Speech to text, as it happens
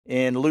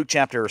In Luke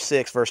chapter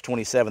 6, verse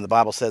 27, the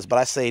Bible says, "But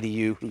I say to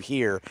you who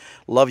hear,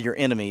 love your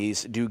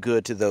enemies, do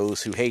good to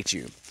those who hate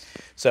you."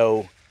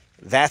 So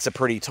that's a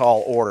pretty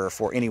tall order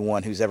for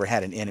anyone who's ever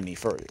had an enemy.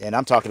 And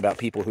I'm talking about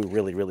people who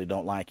really, really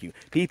don't like you,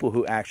 people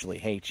who actually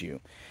hate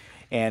you.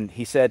 And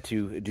he said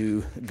to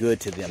do good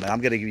to them. And I'm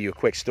going to give you a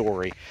quick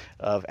story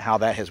of how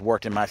that has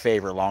worked in my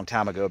favor a long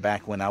time ago,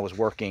 back when I was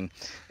working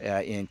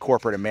in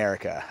corporate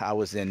America. I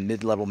was in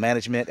mid-level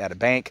management at a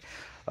bank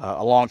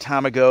a long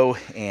time ago,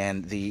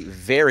 and the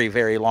very,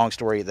 very long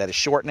story that is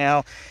short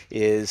now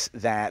is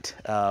that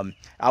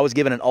I was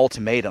given an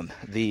ultimatum.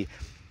 The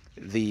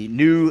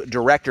new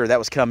director that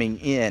was coming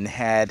in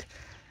had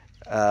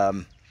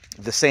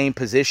the same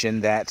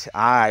position that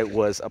I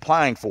was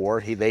applying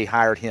for. They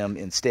hired him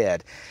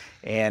instead.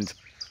 And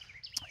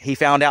he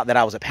found out that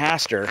I was a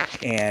pastor,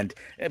 and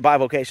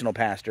bivocational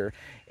pastor,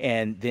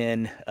 and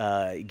then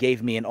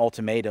gave me an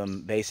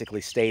ultimatum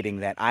basically stating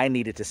that I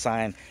needed to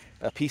sign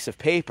a piece of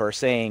paper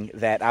saying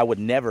that I would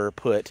never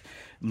put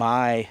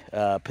my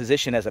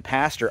position as a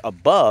pastor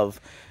above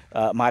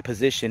my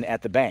position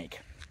at the bank.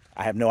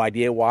 I have no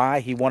idea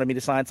why he wanted me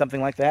to sign something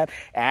like that.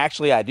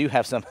 Actually, I do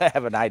have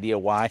an idea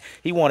why.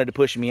 He wanted to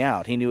push me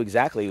out. He knew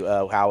exactly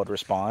how I would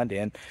respond,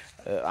 and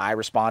I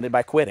responded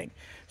by quitting.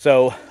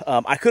 So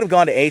I could have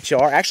gone to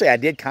HR. Actually, I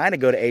did kind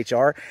of go to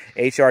HR.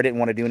 HR didn't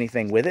want to do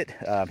anything with it.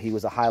 He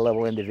was a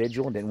high-level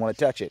individual and didn't want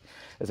to touch it.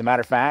 As a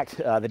matter of fact,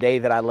 the day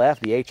that I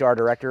left, the HR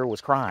director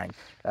was crying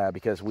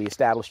because we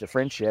established a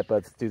friendship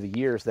through the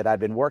years that I'd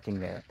been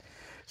working there.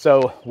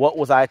 So what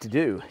was I to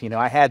do? You know,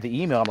 I had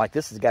the email. I'm like,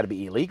 this has got to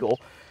be illegal.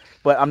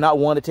 But I'm not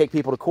one to take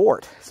people to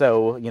court.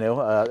 So, you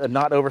know,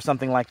 not over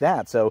something like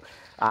that. So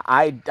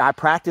I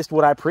practiced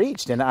what I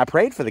preached, and I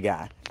prayed for the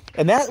guy.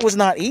 And that was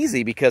not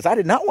easy because I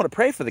did not want to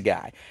pray for the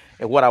guy.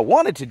 And what I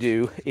wanted to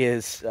do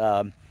is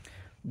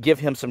give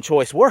him some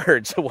choice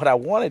words. What I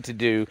wanted to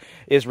do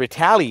is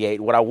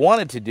retaliate. What I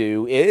wanted to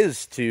do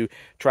is to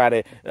try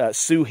to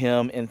sue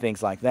him and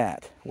things like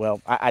that. Well,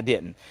 I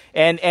didn't,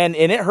 and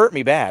it hurt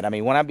me bad. I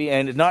mean, when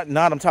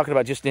I'm talking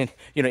about just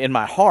in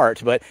my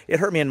heart, but it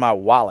hurt me in my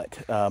wallet.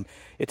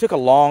 It took a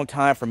long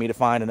time for me to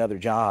find another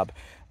job.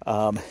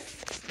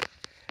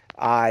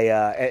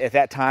 At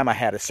that time, I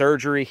had a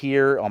surgery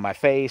here on my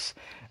face.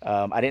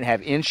 I didn't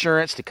have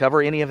insurance to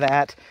cover any of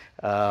that.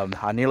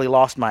 I nearly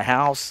lost my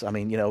house. I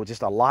mean, you know,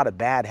 just a lot of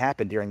bad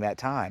happened during that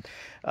time.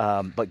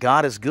 But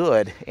God is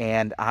good,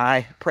 and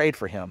I prayed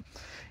for him.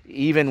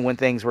 Even when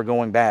things were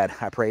going bad,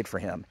 I prayed for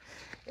him.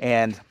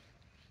 And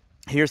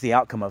here's the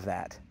outcome of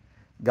that.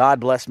 God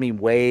blessed me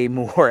way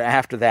more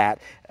after that,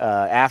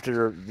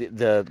 after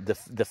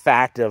the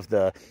fact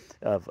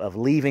of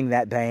leaving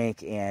that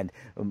bank and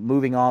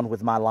moving on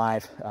with my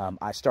life.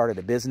 I started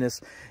a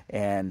business,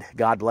 and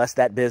God blessed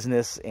that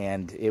business,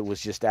 and it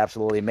was just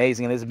absolutely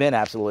amazing, and it's been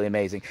absolutely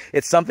amazing.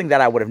 It's something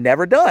that I would have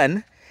never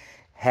done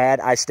had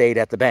I stayed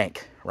at the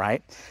bank,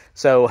 right?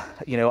 So,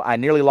 you know, I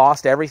nearly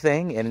lost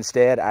everything, and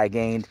instead I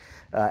gained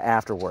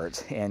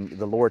afterwards, and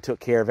the Lord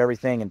took care of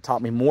everything and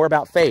taught me more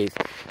about faith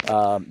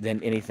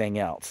than anything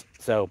else.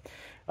 So,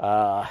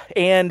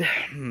 and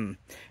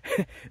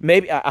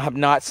maybe I'm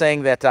not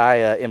saying that I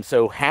am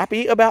so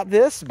happy about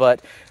this,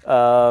 but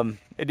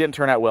it didn't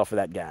turn out well for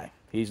that guy.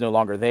 He's no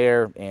longer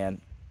there, and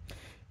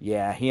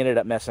yeah, he ended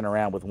up messing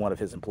around with one of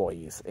his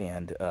employees,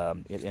 and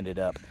it ended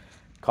up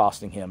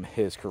costing him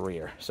his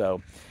career.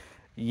 So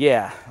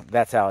yeah,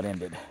 that's how it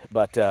ended.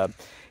 But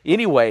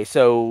anyway,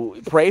 so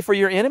pray for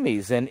your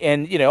enemies.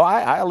 And you know,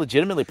 I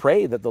legitimately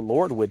pray that the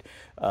Lord would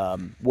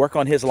work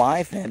on his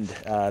life, and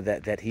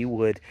that he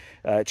would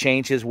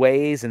change his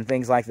ways and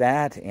things like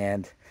that.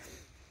 And,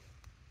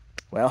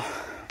 well,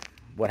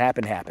 what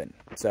happened, happened.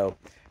 So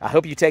I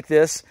hope you take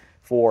this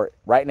for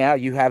right now.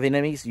 You have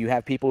enemies. You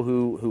have people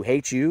who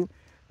hate you.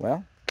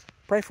 Well,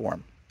 pray for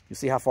them. You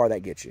see how far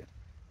that gets you.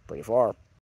 Pretty far.